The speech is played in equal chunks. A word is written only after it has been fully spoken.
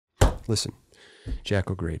Listen,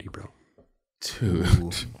 Jack O'Grady, bro.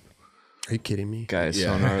 Dude. Are you kidding me? Guy's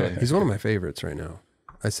so gnarly. He's one of my favorites right now.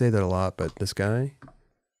 I say that a lot, but this guy,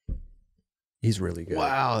 he's really good.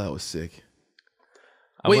 Wow, that was sick.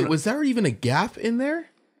 Wait, was there even a gap in there?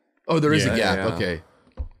 Oh, there is a gap. Yeah. Okay.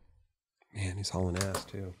 Man, he's hauling ass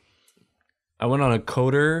too. I went on a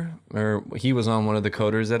coder, or he was on one of the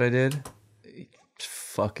coders that I did.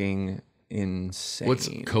 Fucking insane. What's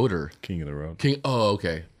coder? King of the Road. Oh,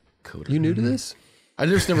 okay. Coder. You new to this? I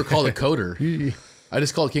just never called it coder. I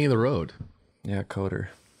just called it King of the Road. Yeah, coder.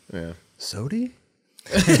 Yeah. Sodi?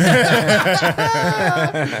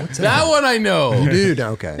 That one I know. You do?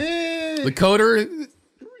 Okay. The coder,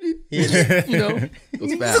 you know,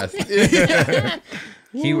 goes fast.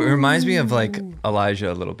 He reminds me of like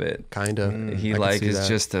Elijah a little bit. Kinda. He I can like see is that.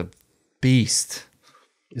 just a beast.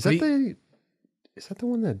 Is that the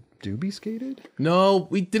one that Doobie skated? No,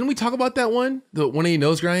 didn't we talk about that one? The 180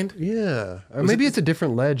 nose grind? Yeah. Or maybe it's a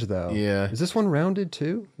different ledge though. Yeah. Is this one rounded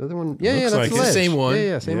too? The other one? Yeah, Looks that's like the it's the ledge. same one.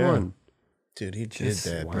 Yeah, same one. Dude, he did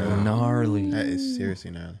that, bro. Gnarly. That is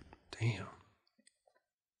seriously gnarly. Damn.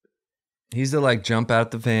 He's to like jump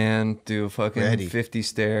out the van, do a fucking Ready. 50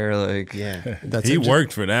 stare, like Yeah. He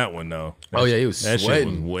worked for that one though. Oh yeah, he was That shit was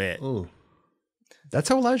sweating. wet. Ooh. That's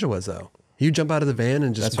how Elijah was though. He'd jump out of the van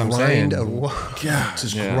and just That's what I'm grind,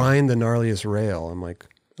 saying. grind the gnarliest rail. I'm like,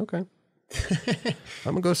 okay.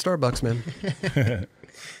 I'm gonna go to Starbucks, man.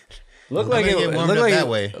 looked like gonna it get warmed looked up like that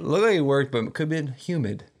way. Looked like it worked, but it could have been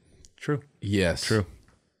humid. True. Yes. True.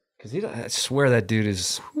 Because I swear that dude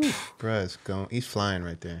is. Bro, he's flying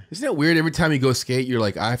right there. Isn't that weird? Every time you go skate, you're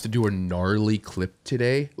like, I have to do a gnarly clip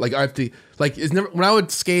today. Like I have to, like it's never. When I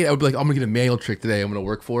would skate, I would be like, I'm gonna get a manual trick today. I'm gonna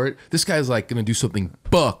work for it. This guy's like gonna do something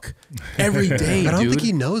buck every day, I don't dude. think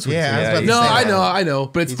he knows what Yeah, I was he's about to No, say that. I know,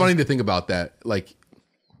 but it's funny to think about that. Like,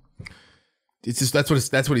 it's just that's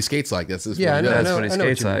what he skates like. That's just Yeah, what I he know, does. That's what he I know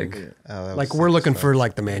skates you like. mean. Oh, that Like was we're sick looking as for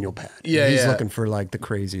like the manual pad. Yeah, He's yeah. looking for like the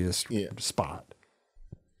craziest spot.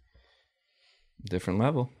 Different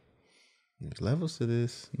level. fuck. There's levels to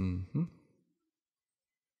this. Mm-hmm.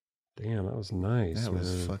 Damn, that was nice. That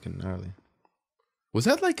was man. fucking gnarly. Was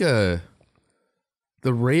that like the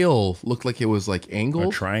rail looked like it was like angled?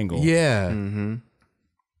 A triangle. Yeah. Mm-hmm.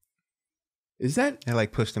 Is that? I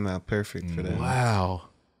like pushed him out perfect for that. Wow.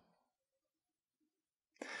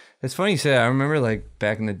 It's funny you say that. I remember like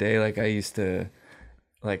back in the day, like I used to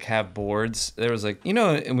like have boards. There was like, you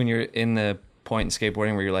know, when you're in the point in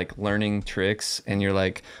skateboarding where you're like learning tricks and you're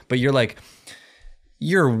like, but you're like,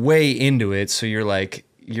 you're way into it. So you're like,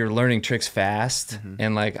 you're learning tricks fast.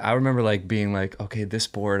 And like, I remember like being like, okay, this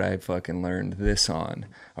board I fucking learned this on,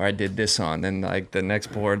 or I did this on. Then like the next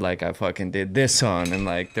board, like I fucking did this on. And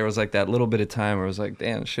like, there was like that little bit of time where I was like,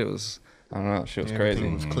 damn, shit was, I don't know, shit was crazy.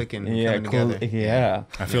 Everything was clicking and Yeah, coming cool. together. Yeah.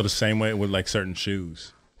 I feel the same way with like certain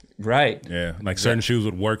shoes. Right. Yeah, like certain shoes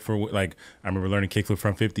would work for like I remember learning kickflip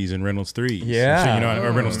front 50s and Reynolds 3s. Yeah. So, you know,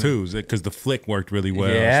 or Reynolds 2s because the flick worked really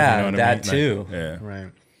well. Yeah, so, you know what that I mean? too. Like, yeah.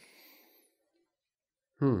 Right.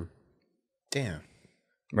 Damn.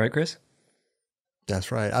 Right, Chris?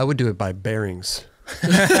 That's right. I would do it by bearings. Be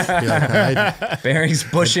like, Bearings,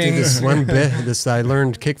 bushings. this one bit. I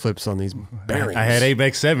learned kickflips on these bearings. I had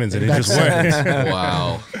ABEX 7s and it just worked.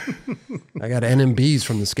 Wow. I got NMBs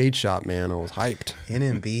from the skate shop, man. I was hyped.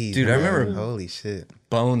 NMB. Dude, I remember- Holy shit.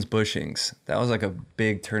 Bones bushings. That was like a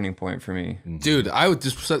big turning point for me. Dude, I would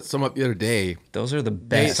just set some up the other day. Those are the I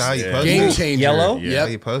best. saw you Yeah. post Game that. changer. Yellow? I saw you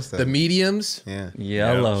Yep. post that. The mediums. Yeah.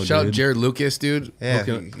 Yellow, Shout out dude. Jared Lucas, dude. Yeah.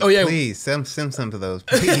 Oh yeah. Please, send some to those.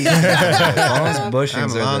 Please. Bones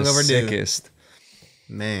bushings I'm are long the overdue. sickest.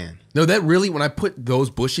 Man. No, that really when I put those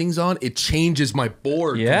bushings on, it changes my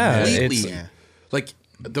board Yeah, completely. Yeah. Like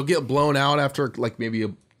they'll get blown out after like maybe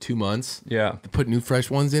 2 months. Yeah. To put new fresh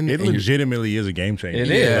ones in. It and you're- legitimately is a game changer. It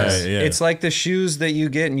Yeah. is. Yeah. It's like the shoes that you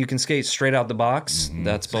get and you can skate straight out the box.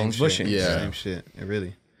 That's bones Same shit. bushings. Yeah. Same shit. It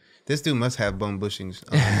really. This dude must have bone bushings.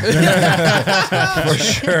 For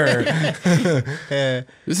sure.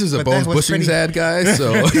 This is a But Bones that was Bushings pretty- ad, guys.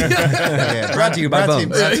 So Yeah, Brought to you by Bones.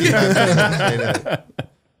 Brought to you by Bones. Straight up.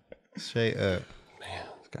 Straight up.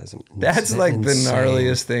 This guy's That's like the insane.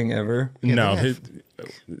 gnarliest thing ever. No,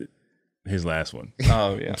 his last one.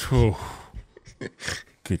 Oh, yeah. Whew.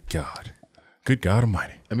 Good God. Good God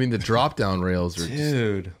Almighty. I mean the drop down rails are just,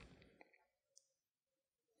 Dude.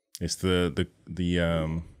 It's the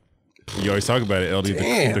you always talk about it, LD,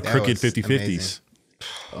 Damn, the that crooked was 50-50s. amazing.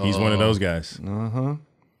 He's one of those guys. Uh-huh. I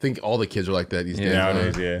think all the kids are like that these days.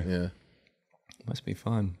 Nowadays, huh? yeah. Yeah. Must be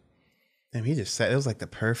fun. Damn, he just sat. It was like the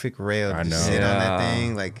perfect rail I to know. sit on that Yeah.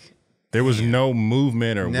 thing. Like, There was no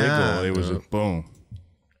movement or Nah. wiggle. It was a boom.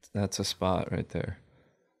 That's a spot right there.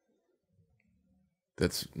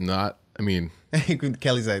 That's not. I mean,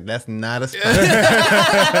 Kelly's like, that's not a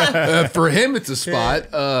spot. for him, it's a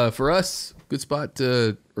spot. For us, good spot.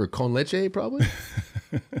 Or con leche, probably.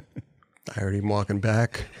 I already am walking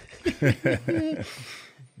back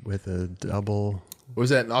with a double. What was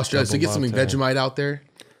that in Australia? So get something latte. Vegemite out there.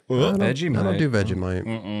 I don't do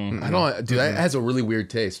Vegemite. I don't. Dude, that has a really weird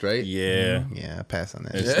taste, right? Yeah, Yeah, I pass on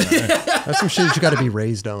that. That's some shit you got to be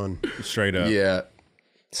raised on. straight up. Yeah.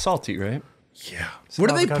 Salty, right? Yeah. What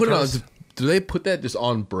do they avocado put it on? toast? Do they put that just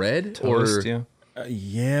on bread Toast, or? yeah.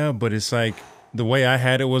 Yeah, but it's like the way I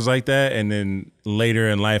had it was like that, and then later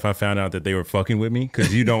in life I found out that they were fucking with me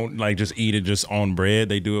because you don't like just eat it just on bread.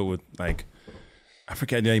 They do it with like I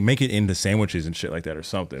forget they make it into sandwiches and shit like that or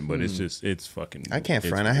something. But it's fucking. I can't it's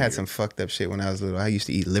front. I had weird. some fucked up shit when I was little. I used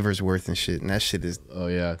to eat liver's worth and shit, and that shit is Oh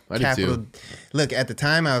yeah, I did capital. too. Look, at the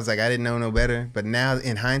time I was like, I didn't know no better, but now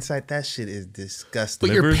in hindsight, that shit is disgusting.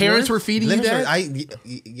 But your Liver's parents worth? were feeding you Liver's that. worth,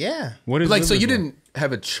 yeah. What is Like so, liver's you worth? didn't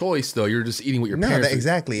have a choice though. You're just eating what your No, parents.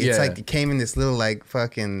 exactly. Yeah. It's like it came in this little like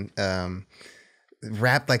fucking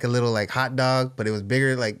wrapped like a little like hot dog, but it was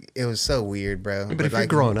bigger. Like it was so weird, bro. But if you're like,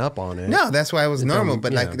 growing up on it, no, that's why it was normal.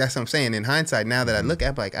 But like yeah. that's what I'm saying. In hindsight, now that I look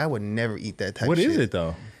at, like I would never eat that type. What of is shit. it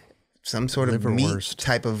though? Some sort of meat Liverwurst.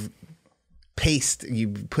 type of paste. You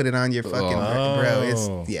put it on your fucking bro. Oh.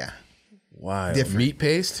 It's yeah, Wow. different. meat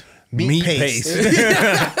paste. Meat paste.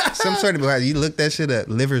 Some sort of you look that shit up.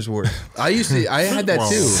 Liver's worth. I had that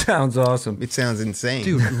too. Sounds awesome. It sounds insane,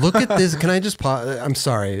 dude, look at this. Can I just pause? I'm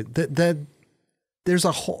sorry. That there's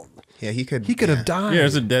a whole. Yeah, he could have died. Yeah,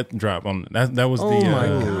 it's a death drop on that. That was Oh the my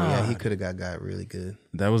God. Yeah, he could have got really good.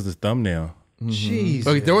 that was the thumbnail. Jeez.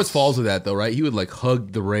 Okay, there was falls of that though, right? He would like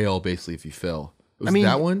hug the rail basically if you fell. Was I mean,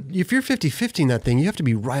 that one? if you're 50-50 in that thing, you have to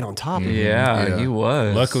be right on top of it. Yeah, Yeah. he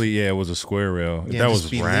was. Luckily, yeah, it was a square rail. If Yeah, that just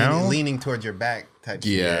was be round. leaning towards your back type.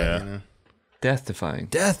 Yeah. shit, you know? Death defying.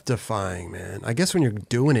 Death defying, man. I guess when you're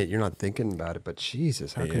doing it, you're not thinking about it, but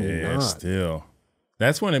Jesus, how can you Yeah, not? still.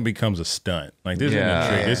 That's when it becomes a stunt. Like this isn't a Yeah.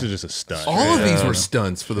 trick. This is just a stunt. All of these were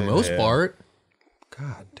stunts for the most part.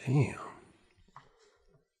 God damn.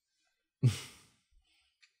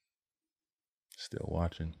 Still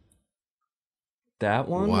watching. That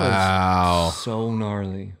one Wow. was so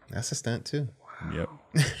gnarly. That's a stunt too. Yep.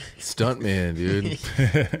 Stunt man, dude.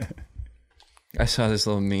 I saw this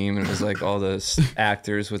little meme and it was like all the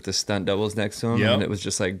actors with the stunt doubles next to him, Yep. and it was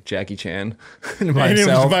just like Jackie Chan by And he was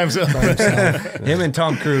himself. by himself. Him and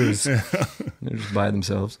Tom Cruise. They're just by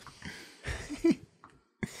themselves.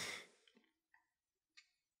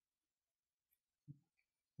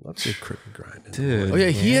 Love the crooked grinding. Dude. Oh yeah,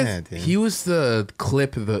 Yeah, dude. he was the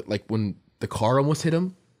clip that like when the car almost hit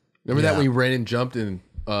him. Remember that Yeah. when he ran and jumped and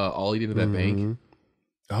ollied into that bank?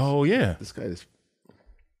 Oh yeah, This guy is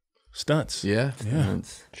stunts. yeah. Yeah.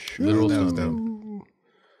 That's- Literal That was stunt. dope.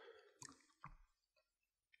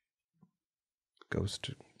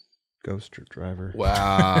 Ghost driver.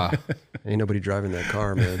 Wow. Ain't nobody driving that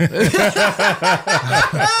car, man.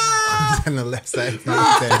 On the left side.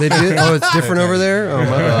 They did. Oh, it's different over there. Oh my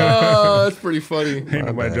God. Oh, that's pretty funny. Ain't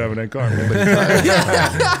nobody driving that car. Man.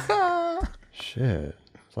 Shit.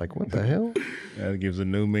 It's like, what the hell? That gives a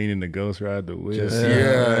new meaning to Ghost Ride the Wheel.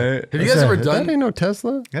 Yeah. Have you guys ever That done? ain't no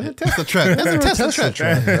Tesla. That's a Tesla truck. That's a Tesla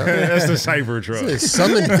truck. That's the Cyber truck. They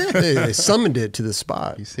summoned it to the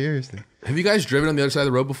spot. You seriously? Have you guys driven on the other side of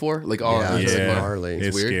the road before? Like, oh, Yeah, it's it's like, gnarly.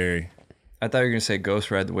 It's weird. scary. I thought you were gonna say Ghost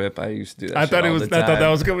Ride the Whip. I used to do that. I shit thought it all was. the I thought that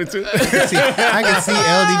time. was coming too. I can see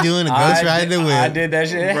LD doing a Ghost Ride the I Whip. did that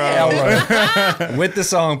shit hella. With the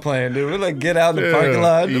song playing, dude. We're like, get out in the parking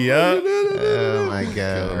lot. Yep. Oh my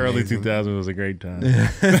god! Early 2000s was a great time.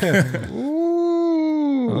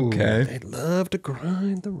 Ooh. Okay. They love to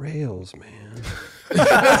grind the rails, man.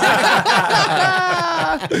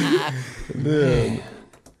 Man.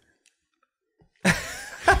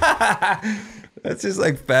 That's just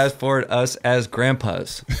like fast forward us as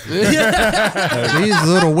grandpas. These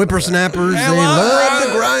little whippersnappers, they love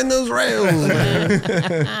to grind those rails,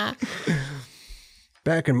 man.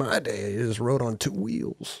 Back in my day, I just rode on two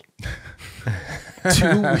wheels.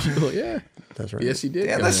 yeah. That's right. Yes, he did.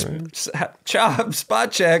 Yeah, guys. let's chop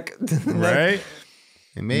spot check. Right?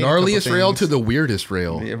 It made a couple Gnarliest rail things. to the weirdest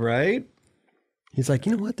rail. Yeah, right? He's like,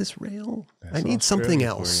 you know what? This rail, I need Australia something for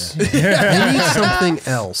else. I need something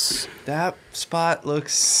else. That spot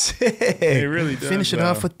looks sick. It really does. Finish it though.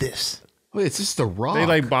 off with this. Wait, it's just the rock. They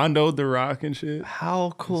like bondoed the rock and shit.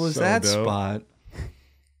 How cool is So that dope. spot?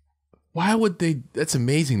 Why would they? That's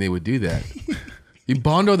amazing. They would do that. You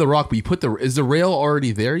bondo the rock, but you put the. Is the rail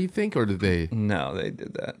already there? You think, or did they? No, they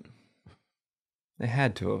did that. They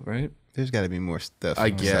had to have, right? There's got to be more stuff. I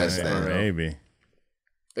guess. besides I don't that. know. Maybe.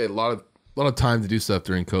 A lot of lot of time to do stuff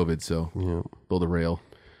during COVID, so Yeah. build a rail.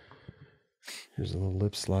 Here's a little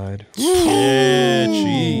lip slide. Yeah,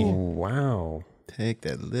 gee. Oh, wow. Take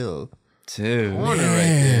that little Dude. corner right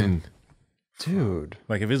there. Dude.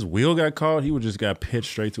 Like if his wheel got caught, he would just got pitched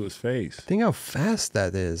straight to his face. Think how fast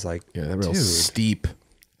that is. Like, Yeah, that rail's dude. steep.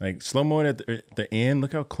 Like slow mo at the end.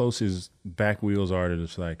 Look how close his back wheels are to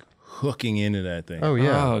just like hooking into that thing. Oh,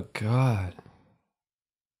 yeah. Oh God.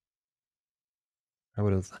 I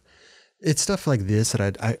would have. It's stuff like this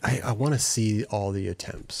that I want to see all the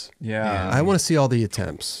attempts. Yeah. I want to see all the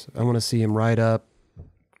attempts. I want to see him ride up.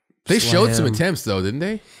 They showed some slam. attempts though, didn't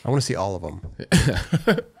they? I want to see all of them.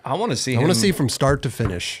 I want to see. I want to see from start to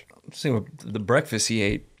finish. see what the breakfast he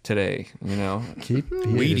ate today. You know. Keep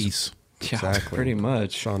Wheaties. Yeah, Exactly. pretty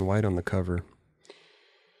much. Shaun White on the cover.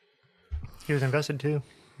 He was invested too.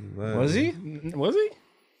 Was he? Was he?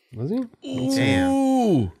 Was he? Damn.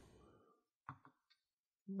 Ooh.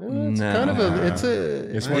 It's kind of a. It's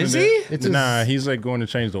a. It's one Is of he? the- It's a- nah, he's like going to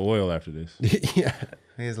change the oil after this. yeah.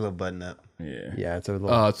 Here's a little button up. Yeah. Yeah. It's a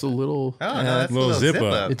little. It's a little Oh, no, that's little a little zip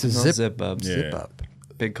up. it's a No zip zip up. Yeah. zip up.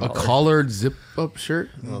 Big a collar. collared zip up shirt.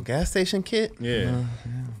 little gas station kit. Yeah.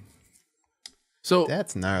 So,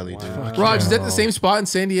 That's gnarly, dude. Raj, is that the same spot in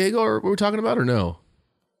San Diego, or what we're talking about, or no?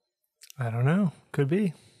 I don't know. Could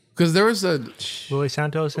be. Because there was a Willie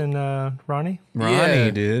Santos and Ronnie. Ronnie, Yeah.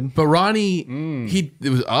 dude. but Ronnie, it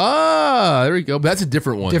was there we go. But that's a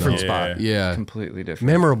different one. Different though. spot. Yeah, Completely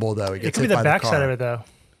different. Memorable though. He It gets could be hit the by backside car. of it though.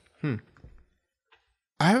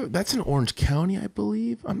 that's in Orange County, I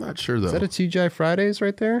believe. I'm not sure though. Is that a TGI Fridays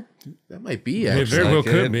right there? That might be It very actually. well like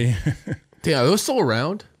could it. be. Damn, are those still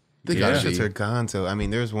around? They Yeah. gotta Those be. shits are gone. So, I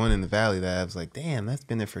mean, there's one in the valley that I was like, damn, that's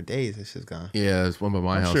been there for days. This shit's gone. Yeah, there's one by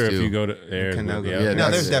my I'm house sure too. if you go to there, Canoga. yeah, Yeah, no,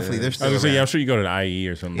 that's- there's definitely, there's I still was gonna say, around. I'm sure you go to the IE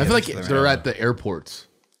or something. I feel like that's they're around. at the airports.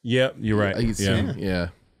 Yep, you're right. I can see. Yeah. Yeah,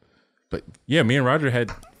 but Yeah, me and Roger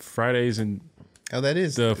had Fridays in Oh, that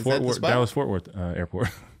is. the Is that the spot? Dallas Fort Worth airport.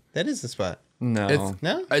 That is the spot. No. it's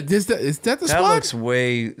No? is that the that spot? looks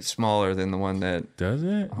way smaller than the one that. Does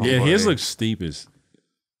it? Oh, Yeah, his boy. looks steep as.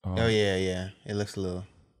 Oh, yeah. It looks a little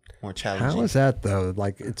more challenging. How is that though?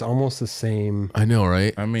 Like it's almost the same. I know,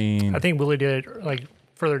 right? I mean, I think Willie did it like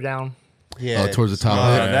further down. Yeah. towards the top.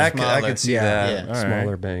 smaller, Yeah, that could, I smaller. could see Yeah. that. Yeah. all right.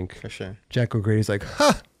 Smaller bank. For sure. Jack O'Grady's like,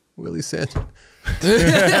 ha, Willie said.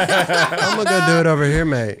 I'm gonna do it over here,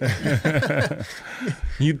 mate.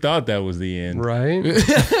 You thought that was the end. Right?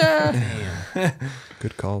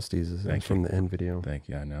 Good call, Steezus. That's from the end video. Thank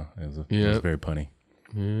you. I know. It was Yep. very punny.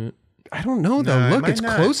 I don't know though. No, it Look, might it's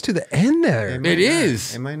not. close to the end there. might It not.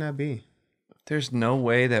 is. It might not be. There's no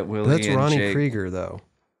way that Willie That's and Ronnie Jake. Krieger though.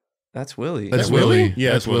 That's Willie. That's that Willie? Willie.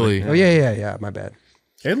 Yeah, that's that's Willie. Willie. Oh yeah. My bad.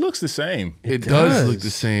 It looks the same. It does does. look the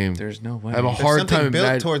same. There's no way. I have a There's hard something time.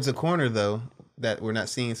 built towards the corner, though, that we're not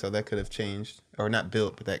seeing, so that could have changed. Or not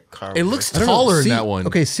built, but that car. It was looks I don't know. taller in See- that one.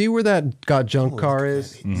 Okay, see where that got junk car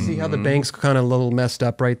is? See how the bank's kind of a little messed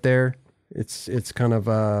up right there? It's kind of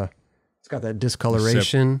it's got that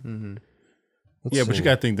discoloration. Let's Yeah, but see. you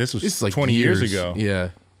got to think this was This is like 20 years ago. Yeah.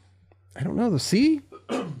 I don't know. See,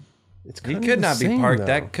 it's He kind could of the not be same, parked. though.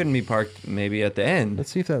 That couldn't be parked maybe at the end.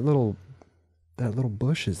 Let's see if that little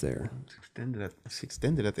bush is there. It's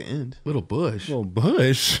extended at the end. Little bush. Little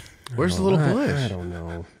bush. Where's the little I bush? don't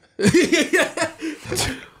know.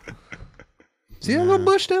 See that little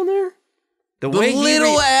bush down there? The The way he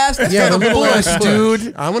little re- ass. That's Yeah, not the a little bush, ass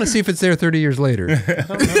dude. I want to see if it's there 30 years later.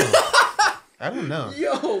 I don't know.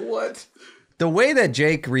 Yo, what? the way that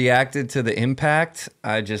Jake reacted to the impact,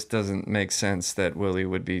 I just doesn't make sense that Willie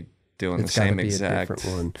would be doing It's the gotta same be a exact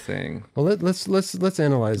different one. thing. Well, let's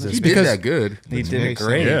analyze this He did because that good. He did very it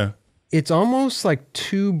great. Yeah. it's almost like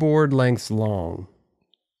 2 board lengths long,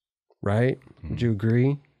 right? Would you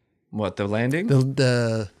agree? What, the landing?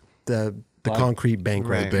 The concrete bank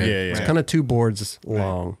right, Right, there. right, yeah, It's yeah. kind of 2 boards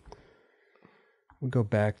long. We'll go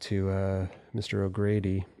back to Mr.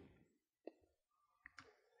 O'Grady.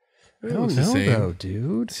 I It don't looks the know same. though,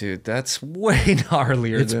 dude. Dude, that's way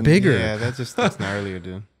gnarlier It's than bigger. Yeah, that's gnarlier,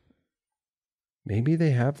 dude. Maybe they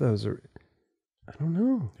have those. Or, I don't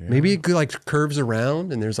know. Maybe it like curves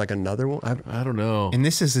around and there's like another one. I don't know. And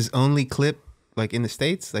this is his only clip, like in the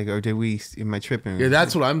States? Like, or did we, am I tripping? Yeah,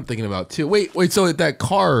 that's what I'm thinking about too. Wait. So that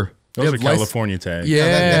car. Those they are have license- California tags. Yeah.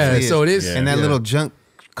 that definitely So it is. is. And that yeah. little junk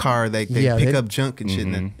car, they Yeah, pick they- up junk and shit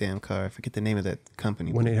in that damn car. I forget the name of that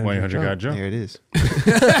company. 1-800 got jump. There it is.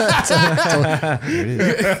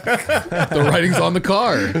 The writing's on the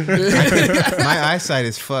car. My eyesight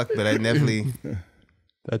is fucked, but I definitely.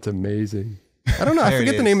 That's amazing. I don't know. I There it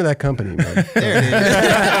forget the is. name of that company, man. There it is.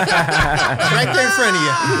 Right there in front of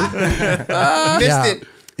you. Missed Yeah. it.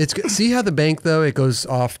 It's good. See how the bank though it goes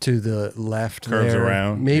off to the left, Curves there.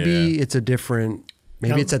 around, Maybe yeah. it's a different.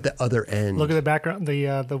 Maybe Yep. it's at the other end. Look at the background,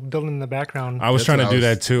 the building in the background. I was That's trying to what do I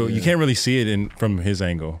was- that too. yeah. You can't really see it from his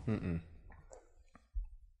angle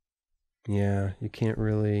Yeah, you can't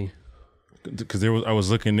really. because I was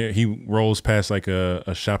looking there. He rolls past like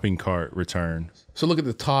a shopping cart return. So look at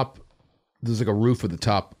the top. There's like a roof at the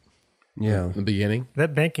top Yeah. in the beginning.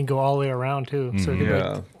 That bank can go all the way around too. So it could be Yeah.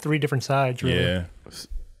 like 3 different sides. Really. Yeah,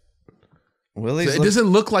 Willie's So it doesn't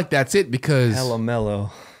look like that's it because hella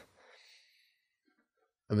mellow.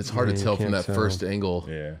 I mean, it's hard Yeah, to you tell from can't that tell. first angle.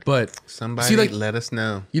 Yeah. But Somebody see, like, let us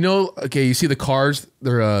know. you know, okay, you see the cars,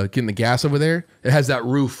 they're getting the gas over there. It has that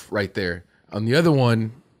roof right there. On the other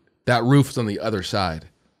one, that roof is on the other side.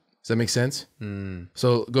 Does that make sense?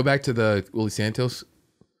 So go back to the Willie Santos.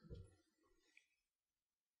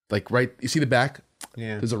 Like right, you see the back?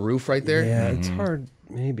 Yeah. There's a roof right there. Yeah, it's hard.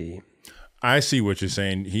 Maybe. I see what you're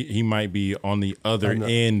saying. He might be on the other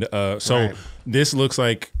end. So Right. this looks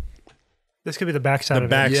like This could be the backside the of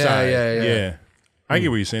back it. Yeah, side. yeah. I get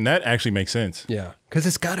what you're saying. That actually makes sense. Yeah, because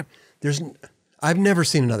it's got to. I've never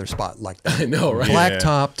seen another spot like that. I know, right? Black Yeah.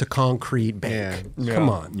 top to concrete bank. Yeah. Come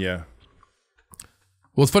on. Yeah.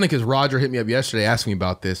 Well, it's funny because Roger hit me up yesterday asking me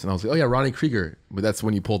about this, and I was like, "Oh yeah, Ronnie Krieger," but that's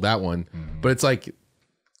when you pulled that one. But it's like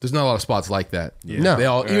there's not a lot of spots like that. No. They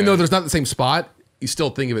all, even though there's not the same spot, you still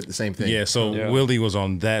think of it the same thing. Yeah. So Willie was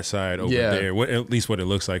on that side over Yeah. there. At least what it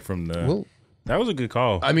looks like from the. Well- that was a good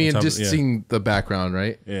call. I mean, On top of- just yeah. seeing the background,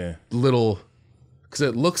 right? Yeah. Little, because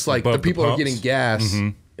it looks like Above the the people are pumps. getting gas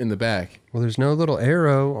in the back. Well, there's no little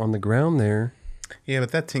arrow on the ground there. Yeah,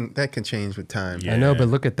 but that can change with time. Yeah. I know, but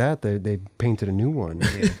look at that. They painted a new one.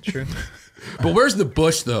 Yeah, true. But where's the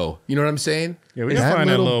bush, though? You know what I'm saying? Yeah, we That can find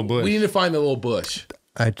that little- little bush. We need to find the little bush.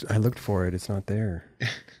 I looked for it. It's not there.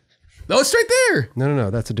 No, it's right there.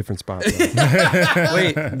 No. That's a different spot. though.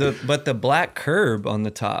 Wait, but the black curb on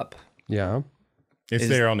the top. Yeah. it's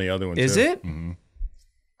there on the other one. Is too. it?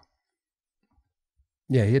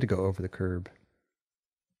 Yeah, he had to go over the curb.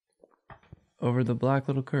 Over the black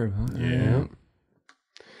little curb, huh? Yeah.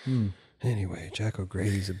 Anyway, Jack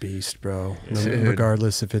O'Grady's a beast, bro. No, Dude.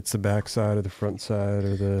 regardless if it's the back side or the front side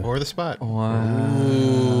or the. Or the spot.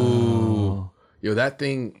 Wow. Yo, that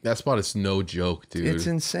spot is no joke, dude. It's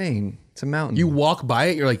insane. It's a mountain. You walk by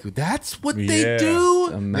it, you're like, that's what they Yeah. do?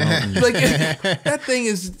 a mountain. Like, that thing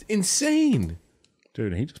is insane.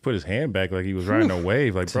 Dude, he just put his hand back like he was riding a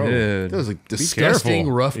wave. Like, bro, Dude. That was like be disgusting,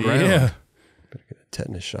 careful. rough ground. Yeah,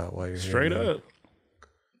 Tetanus shot while you're straight here, man. up.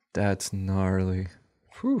 That's gnarly.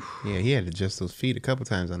 Yeah, he had to adjust those feet a couple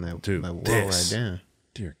times on that, Dude, that wall this. right down.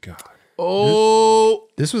 Dear God. Oh.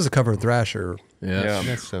 This was a cover of Thrasher. Yeah.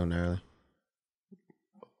 That's so gnarly.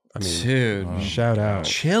 I mean, Dude. shout out.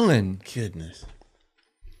 Chilling. Goodness.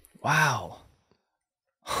 Wow.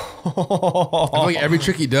 I feel like every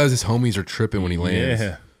trick he does, his homies are tripping when he lands.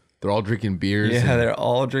 Yeah, They're all drinking beers. Yeah, they're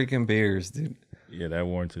all drinking beers, dude. yeah, that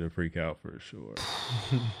warranted a freak out for sure.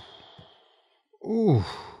 Ooh.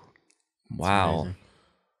 Wow.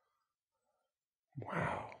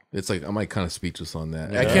 It's like I'm like kind of speechless on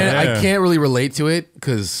that. Yeah. I can't really relate to it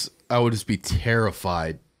because I would just be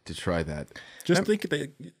terrified to try that. Just think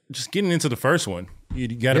that, just getting into the first one, you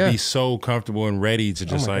got to Yeah. be so comfortable and ready to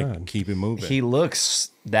just my like God. keep it moving. He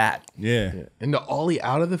looks that. yeah. And the ollie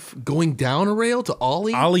out of the going down a rail to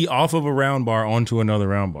ollie. Ollie off of a round bar onto another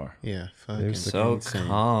round bar. Yeah. Fucking So insane.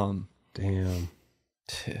 calm. Damn.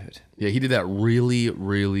 Dude. Yeah, he did that really,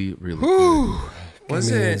 really, really good. Was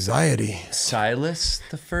Give me it anxiety? Silas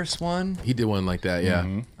the first one? He did one like that.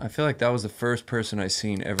 Yeah, I feel like that was the first person I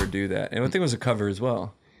seen ever do that. And I think it was a cover as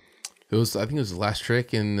well. it was. I think it was the last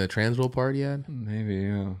trick in the Transworld part he had. Maybe,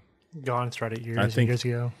 yeah. Gone tried it years I and think- years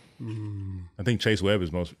ago. I think Chase Webb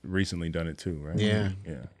has most recently done it too, right? Yeah.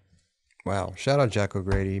 Yeah. Wow. Shout out Jack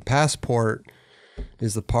O'Grady. Passport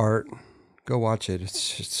is the part. Go watch it.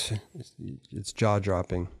 It's jaw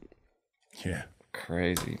dropping. Yeah.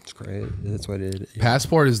 Crazy. It's great. That's what it is.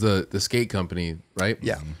 Passport is the skate company, right?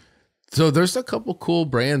 Yeah. So there's a couple cool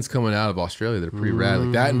brands coming out of Australia that are pretty rad,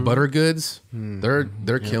 like that and Butter Goods.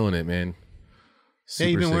 They're killing it, man. Yeah,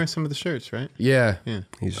 you've been Super wearing sick. some of the shirts, right? Yeah.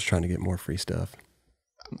 He's just trying to get more free stuff.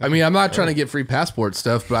 I mean, I'm not trying to get free passport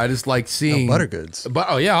stuff, but I just like seeing Butter Goods. But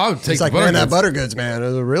oh yeah, I'll take It's like, the man, Butter that Goods. Butter Goods, man,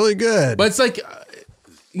 is really good. But it's like,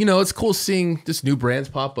 it's cool seeing just new brands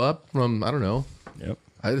pop up from I don't know. Yep.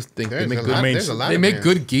 I just think There's they make a good. lot- main- there's a lot They of make brands.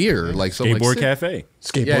 good gear, like so. I'm Skateboard like, sick. Cafe.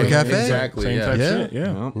 Skateboard Yeah, Cafe. exactly. Same yeah. type Yeah. shit.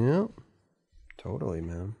 Yeah. Yeah. Totally,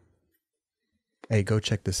 man. Hey, go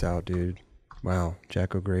check this out, dude. Wow,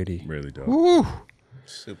 Jack O'Grady. Really dope. Woo!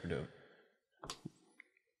 Super dope.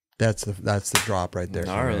 That's the drop right there.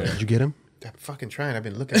 Gnarly. Did you get him? I'm fucking trying. I've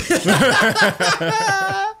been looking.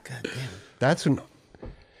 God damn it. That's when.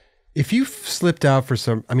 If you slipped out for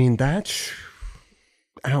some, I mean, that's.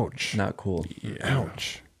 Ouch. Not cool.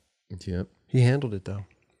 Ouch. Yep. He handled it though.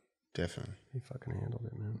 Definitely. He fucking handled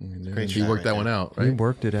it, man. Great He shot worked right that one there. out, He right?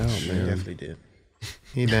 worked it out, He man. definitely did.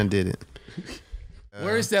 He done did it.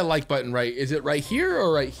 Where is that like button? Right? Is it right here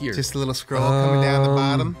or right here? Just a little scroll coming down the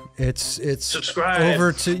bottom. It's Subscribe.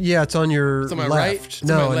 over to it's on your It's on my right? left. It's on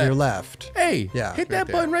No, my on your left. left. Hey, Yeah. hit that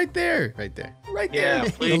there. button right there. Right there. Right Yeah,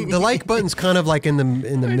 there. please. The like button's kind of like in the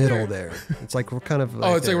middle there. It's like we're kind of.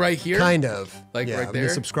 Oh, it's like there. right here? Kind of. Like yeah, right The there?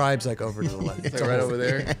 subscribe's like over to the left. It's like right over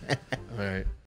there. All right.